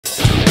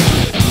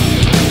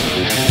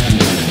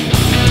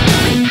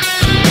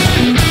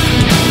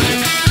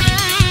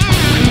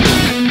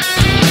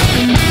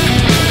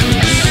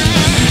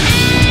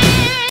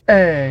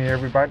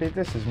everybody,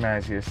 this is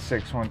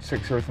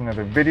Mazzius616 here with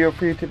another video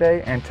for you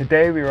today, and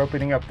today we are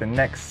opening up the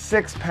next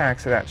 6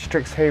 packs of that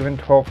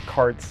Strixhaven 12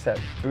 card set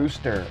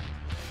booster.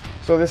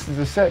 So this is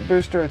the set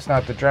booster, it's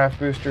not the draft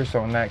booster,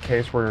 so in that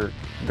case we're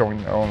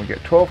going to only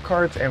get 12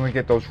 cards and we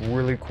get those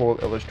really cool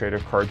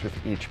illustrative cards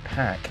with each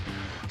pack.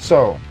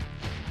 So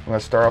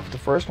let's start off with the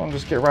first one,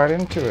 just get right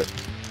into it.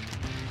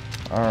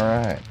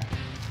 Alright,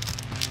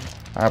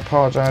 I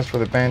apologize for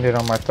the band-aid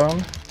on my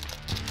thumb,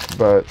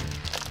 but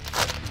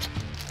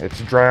it's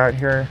dry out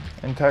here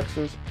in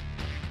Texas,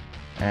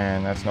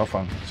 and that's no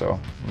fun. So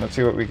let's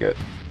see what we get.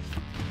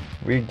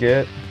 We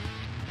get,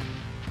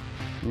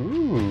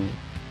 ooh,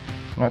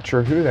 I'm not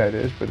sure who that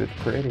is, but it's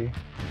pretty.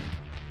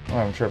 Well,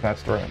 I'm sure if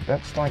that's the right,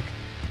 that's like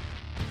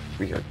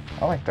weird.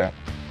 I like that.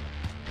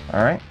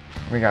 All right,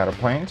 we got a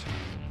plains,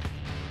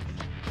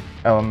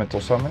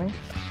 elemental summoning,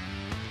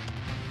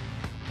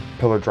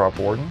 pillar drop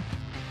warden,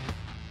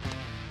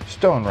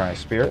 stone rise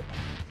spirit,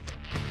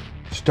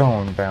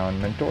 stone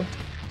bound mentor,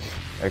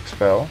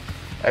 expel,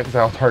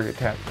 exile target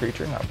tapped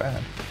creature, not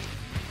bad,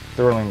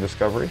 thrilling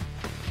discovery,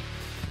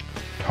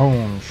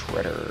 tone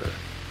shredder.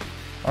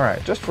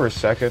 Alright, just for a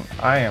second,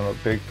 I am a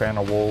big fan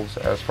of wolves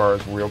as far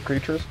as real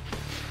creatures,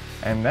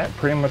 and that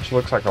pretty much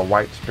looks like a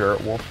white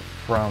spirit wolf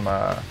from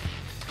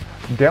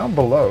down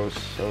below,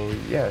 so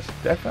yes,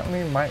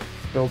 definitely might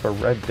build a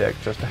red deck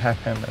just to have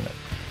him in it.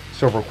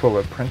 Silver Quill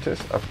Apprentice,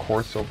 of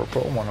course, Silver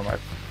Quill, one of my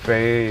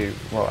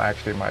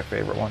my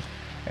favorite ones.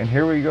 And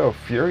here we go,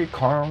 Fury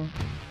Calm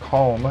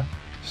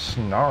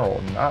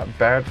Snarl, not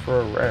bad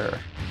for a rare.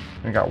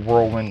 We got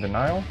Whirlwind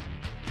Denial.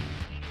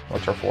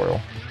 What's our foil?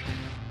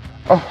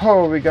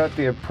 Oh, we got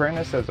the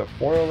Apprentice as a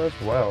foil as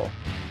well.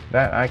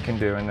 That I can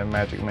do in the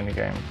Magic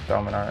minigame,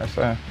 Dominaris.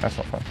 That's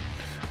not fun.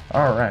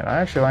 Alright, I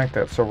actually like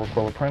that Silver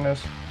Quill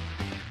Apprentice.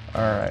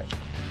 Alright.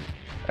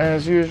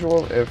 As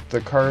usual, if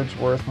the card's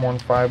worth more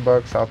than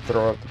 $5, I'll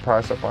throw up the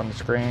price up on the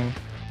screen.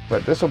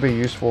 But this will be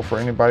useful for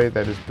anybody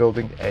that is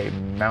building a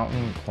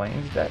Mountain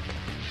Plains deck.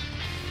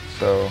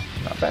 So,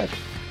 not bad.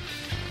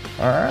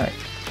 Alright.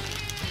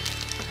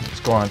 Let's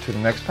go on to the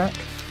next pack.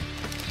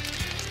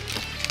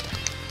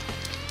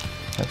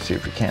 Let's see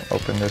if we can't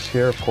open this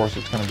here. Of course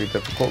it's going to be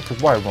difficult, because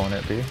why won't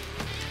it be?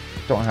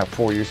 Don't have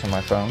full use of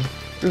my phone.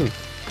 Ooh.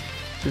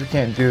 See if we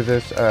can't do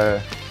this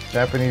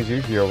Japanese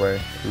Yu-Gi-Oh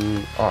way.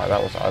 Ooh. Oh,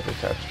 that was oddly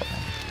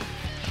satisfying.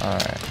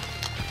 Alright.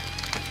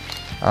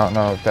 I don't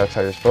know if that's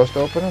how you're supposed to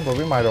open them, but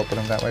we might open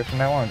them that way from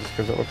now on, just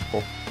because it looks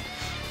cool.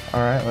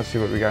 Alright, let's see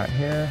what we got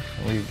here.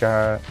 We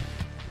got...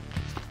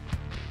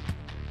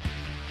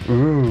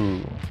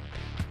 Ooh.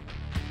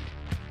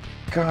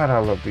 God, I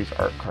love these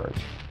art cards.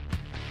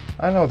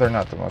 I know they're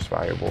not the most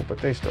valuable, but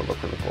they still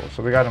look really cool.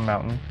 So we got a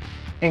Mountain,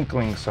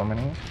 Inkling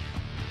Summoning,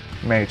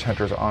 Mage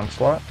Hunter's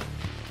Onslaught,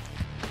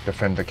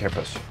 Defend the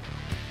Campus,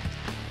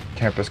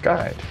 Campus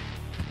Guide,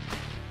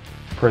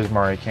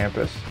 Prismari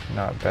Campus,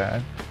 not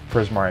bad,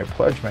 Prismari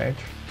Pledge Mage,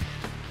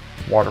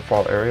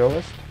 Waterfall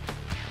Aerialist,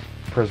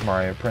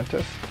 Prismari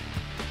Apprentice,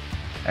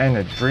 and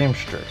a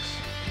Dreamstrix.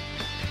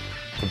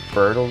 The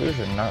Bird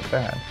Illusion, not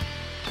bad.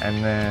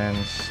 And then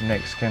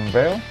Snakeskin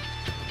Veil.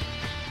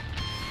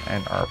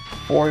 And our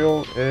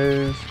foil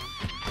is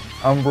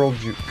Umbral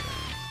Juke.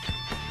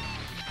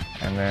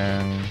 And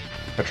then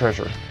a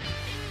treasure.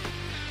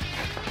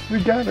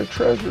 We got a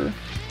treasure.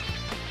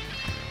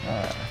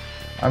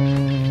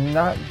 I'm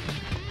not,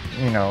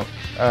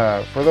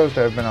 for those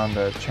that have been on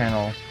the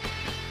channel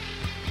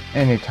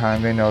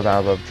anytime, they know that I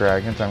love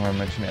dragons. I'm going to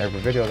mention in every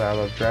video that I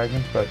love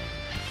dragons, but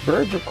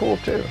birds are cool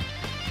too.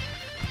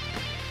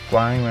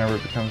 Flying, when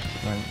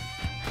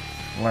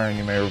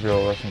you may reveal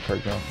a lesson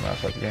card you from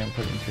outside the game,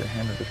 put it into your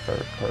hand, or discard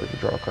a card to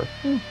draw a card.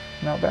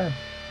 Not bad.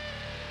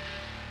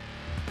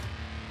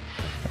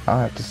 I'll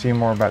have to see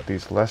more about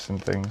these lesson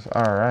things.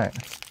 Alright.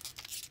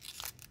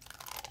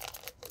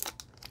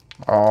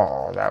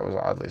 Oh, that was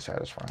oddly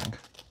satisfying.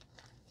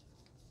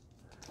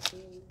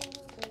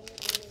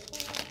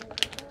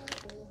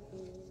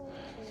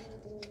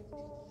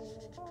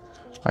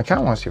 I kind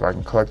of want to see if I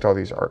can collect all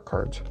these art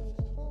cards.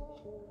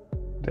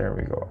 There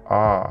we go.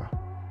 Ah,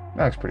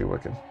 that looks pretty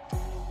wicked.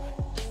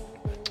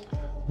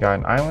 Got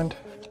an island.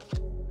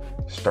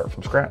 Start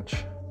from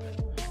scratch.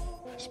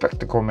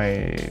 Spectacle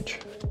Mage.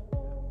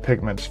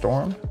 Pigment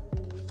Storm.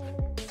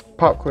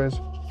 Pop Quiz.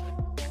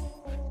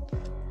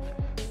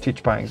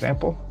 Teach by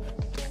Example.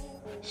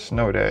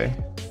 Snow Day.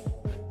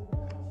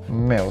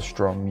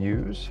 Maelstrom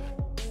Muse.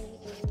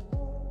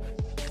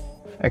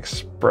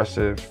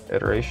 Expressive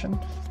Iteration.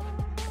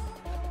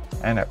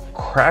 And a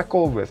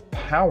Crackle with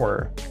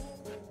Power.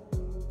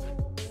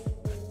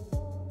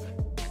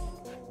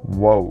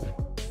 Whoa.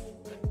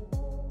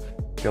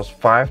 Deals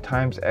 5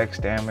 times X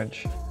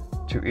damage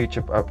to each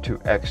of up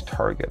to X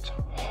targets.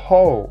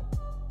 Ho!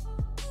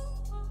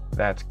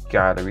 That's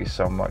gotta be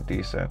somewhat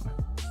decent.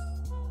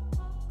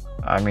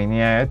 I mean,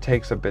 yeah, it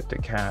takes a bit to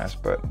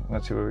cast, but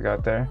let's see what we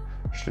got there.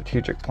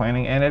 Strategic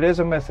Planning, and it is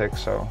a mythic,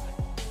 so.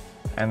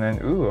 And then,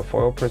 ooh, a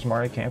foil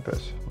Prismari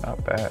Campus.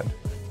 Not bad.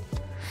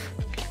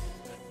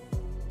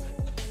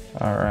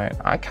 Alright,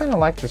 I kind of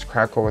like this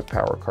Crackle with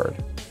Power card.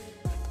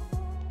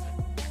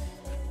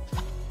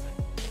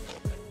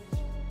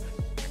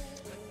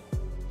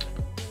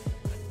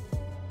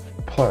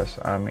 Plus,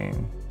 I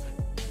mean,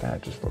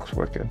 that just looks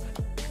wicked.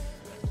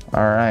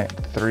 Alright,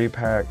 3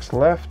 packs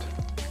left.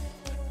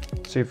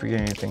 See if we get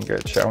anything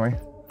good, shall we?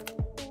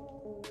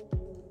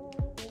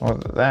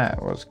 Well,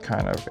 that was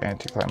kind of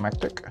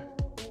anticlimactic.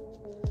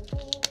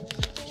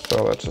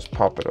 So let's just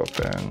pop it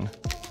open.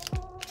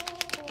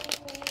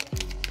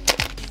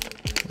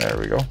 There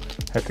we go.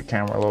 Hit the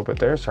camera a little bit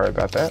there. Sorry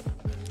about that.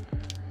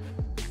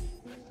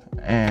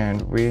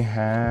 And we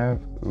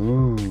have,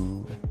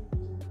 ooh.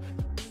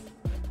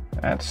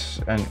 That's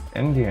an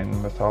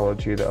Indian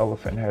mythology, the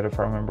elephant head, if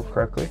I remember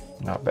correctly.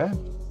 Not bad.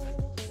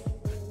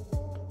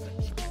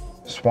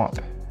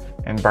 Swamp.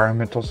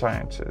 Environmental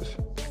sciences.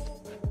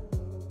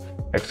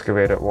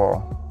 Excavated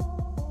wall.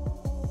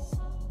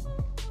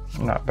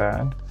 Not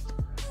bad.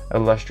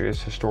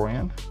 Illustrious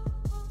historian.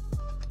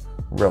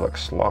 Relic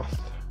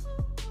sloth.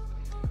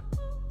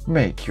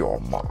 Make your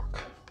mark.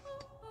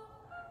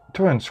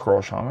 Twin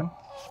scroll shaman.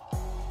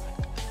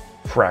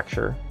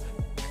 Fracture.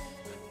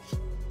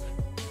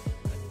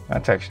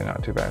 That's actually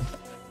not too bad.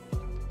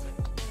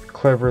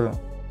 Clever.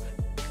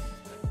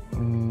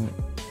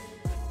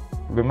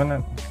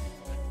 Luminant.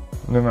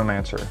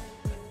 Lumimancer.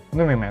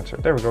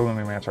 Lumimancer. There we go,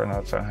 Lumimancer. I know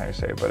that's not how you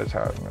say it, but it's how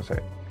I was going to say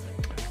it.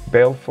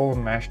 Baleful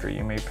Mastery.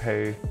 You may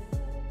pay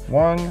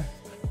 1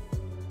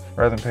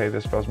 rather than pay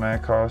this spell's mana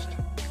cost.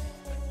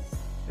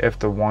 If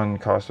the 1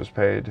 cost is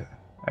paid,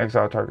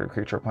 exile target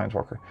creature or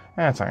planeswalker.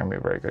 That's not going to be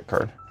a very good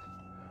card.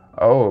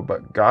 Oh,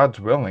 but God's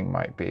Willing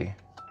might be.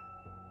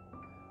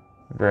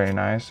 Very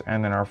nice.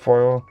 And then our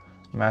foil,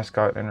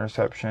 Mascot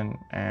Interception,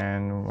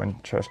 and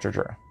Winchester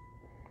Draft.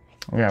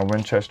 Yeah,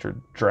 Winchester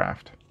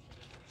Draft.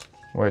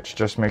 Which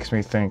just makes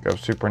me think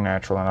of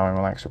Supernatural, and I don't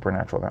even like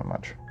Supernatural that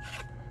much.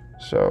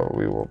 So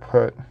we will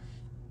put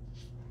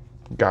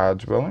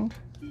God's Willing.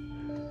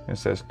 It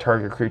says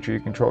target creature you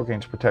control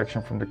gains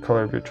protection from the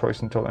color of your choice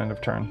until end of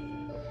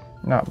turn.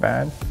 Not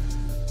bad.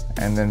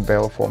 And then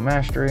Baleful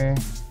Mastery.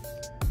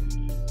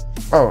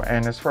 Oh,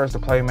 and as far as the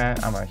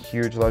playmat, I'm a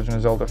huge Legend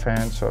of Zelda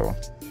fan, so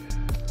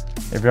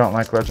if you don't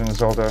like Legend of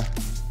Zelda,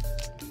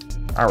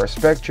 I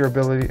respect your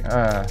ability.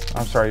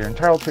 I'm sorry, you're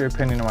entitled to your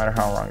opinion no matter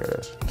how wrong it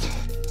is.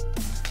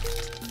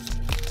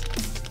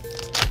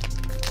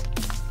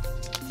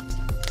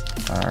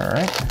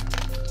 Alright.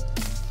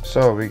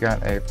 So we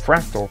got a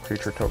fractal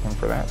creature token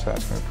for that, so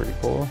that's going to be pretty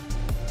cool.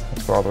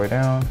 Let's go all the way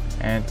down.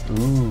 And,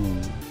 ooh.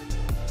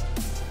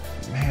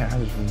 Man, I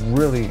just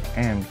really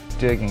am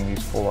digging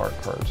these full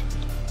art cards.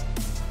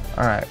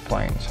 Alright,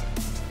 planes.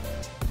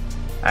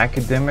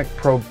 Academic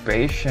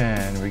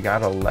Probation. We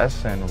got a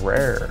lesson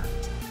rare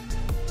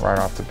right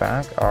off the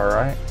back.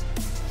 Alright.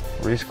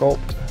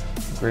 Resculpt.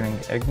 Greeting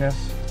Ignis.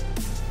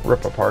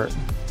 Rip Apart.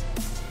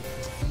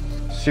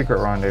 Secret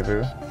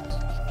Rendezvous.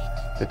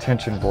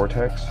 Detention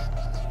Vortex.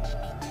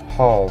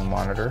 Hall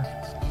Monitor.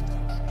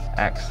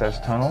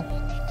 Access Tunnel.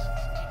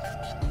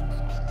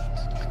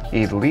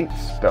 Elite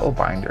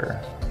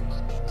Spellbinder.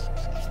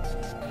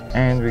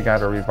 And we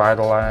got a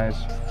Revitalize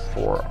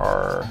for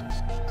our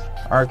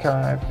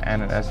archive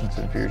and an Essence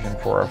Infusion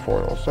for our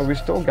foil. So we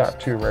still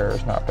got 2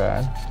 rares, not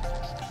bad.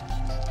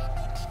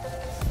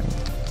 And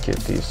get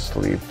these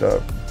sleeved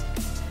up.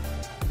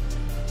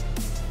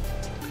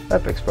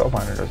 Epic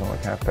Spellbinder doesn't look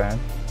half bad.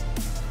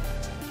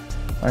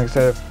 Like I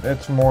said, if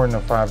it's more than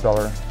a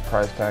 $5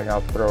 price tag,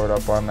 I'll throw it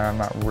up on there. I'm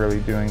not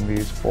really doing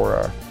these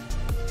for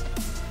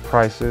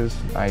prices.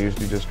 I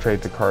usually just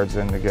trade the cards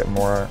in to get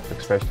more,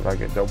 especially if I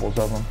get doubles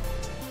of them.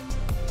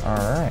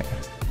 Alright.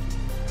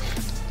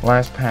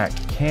 Last pack.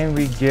 Can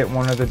we get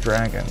one of the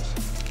dragons?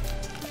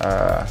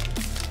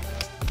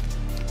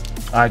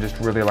 I just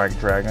really like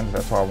dragons.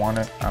 That's why I want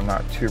it. I'm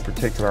not too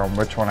particular on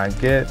which one I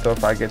get. Though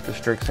if I get the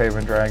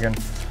Strixhaven dragon,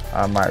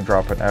 I might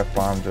drop an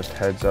F-bomb, just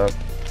heads up.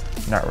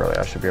 Not really.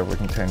 I should be able to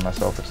contain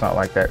myself. It's not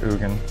like that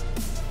Ugin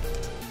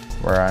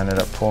where I ended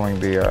up pulling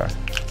the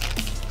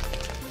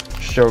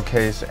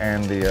showcase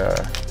and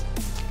the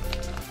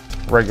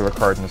regular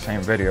card in the same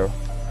video.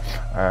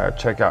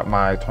 Check out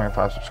my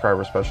 25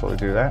 subscriber special to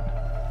do that.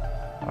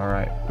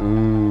 Alright.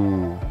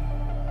 Ooh.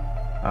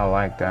 I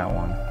like that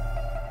one.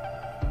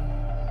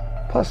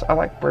 Plus, I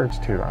like birds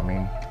too. I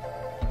mean,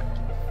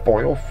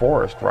 Foil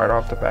Forest right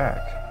off the back.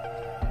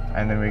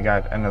 And then we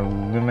got an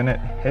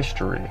Illuminate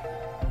History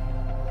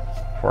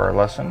for our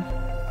lesson.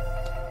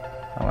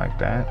 I like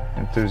that.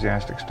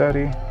 Enthusiastic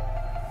Study.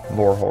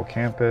 Lorehole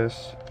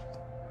Campus.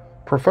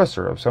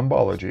 Professor of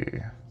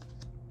Symbology.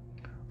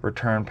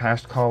 Return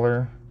Past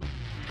Caller.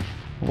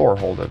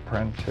 Lorehold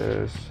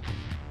Apprentice.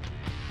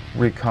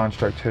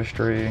 Reconstruct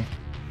History.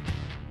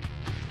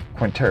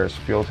 Quinteris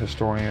Field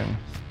Historian.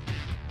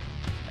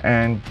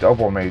 And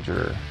Double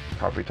Major.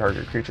 Copy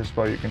target creature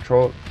spell you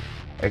control,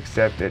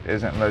 except it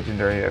isn't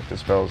legendary if the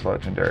spell is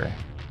legendary.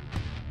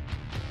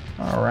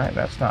 Alright,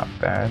 that's not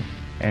bad.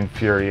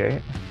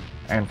 Infuriate.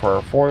 And for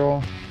our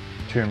foil,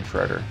 Tomb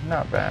Shredder.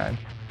 Not bad.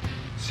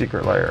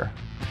 Secret Lair.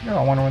 You know,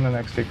 I wonder when the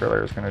next Secret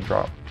Lair is going to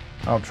drop.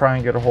 I'll try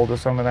and get a hold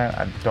of some of that.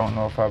 I don't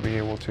know if I'll be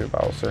able to,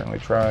 but I'll certainly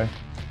try.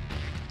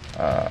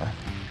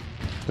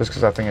 Just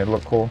because I think it'd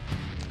look cool.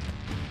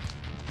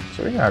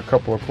 So we got a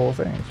couple of cool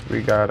things.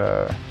 We got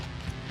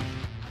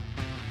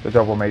the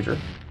double major,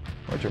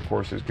 which of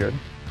course is good.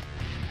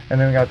 And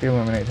then we got the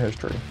Illuminate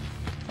history.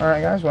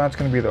 Alright guys, well that's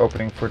going to be the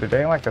opening for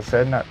today. Like I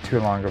said, not too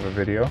long of a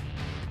video.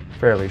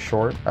 Fairly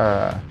short.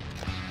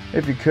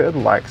 If you could,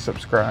 like,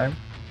 subscribe.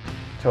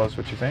 Tell us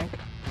what you think.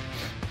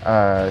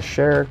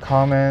 Share,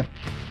 comment,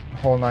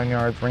 whole 9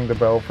 yards. Ring the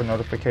bell for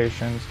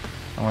notifications.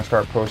 I'm going to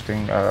start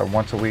posting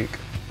once a week.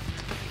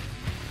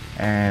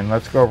 And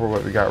let's go over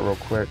what we got real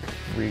quick.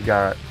 We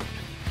got,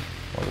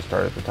 we'll just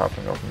start at the top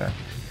and go from there.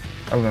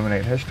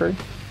 Illuminate history.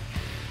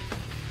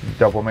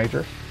 Double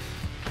major.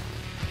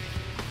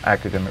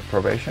 Academic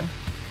probation.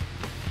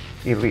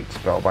 Elite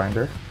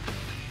spellbinder.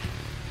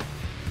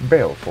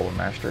 Baleful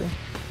mastery.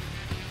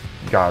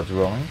 God's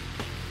willing.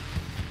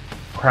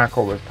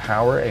 Crackle with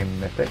power, a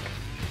mythic.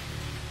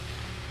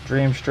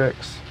 Dream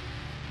Strix.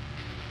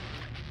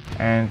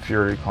 And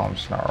Fury Calm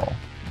Snarl.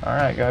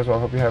 Alright guys, well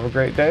I hope you have a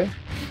great day.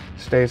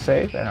 Stay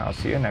safe and I'll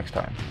see you next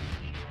time.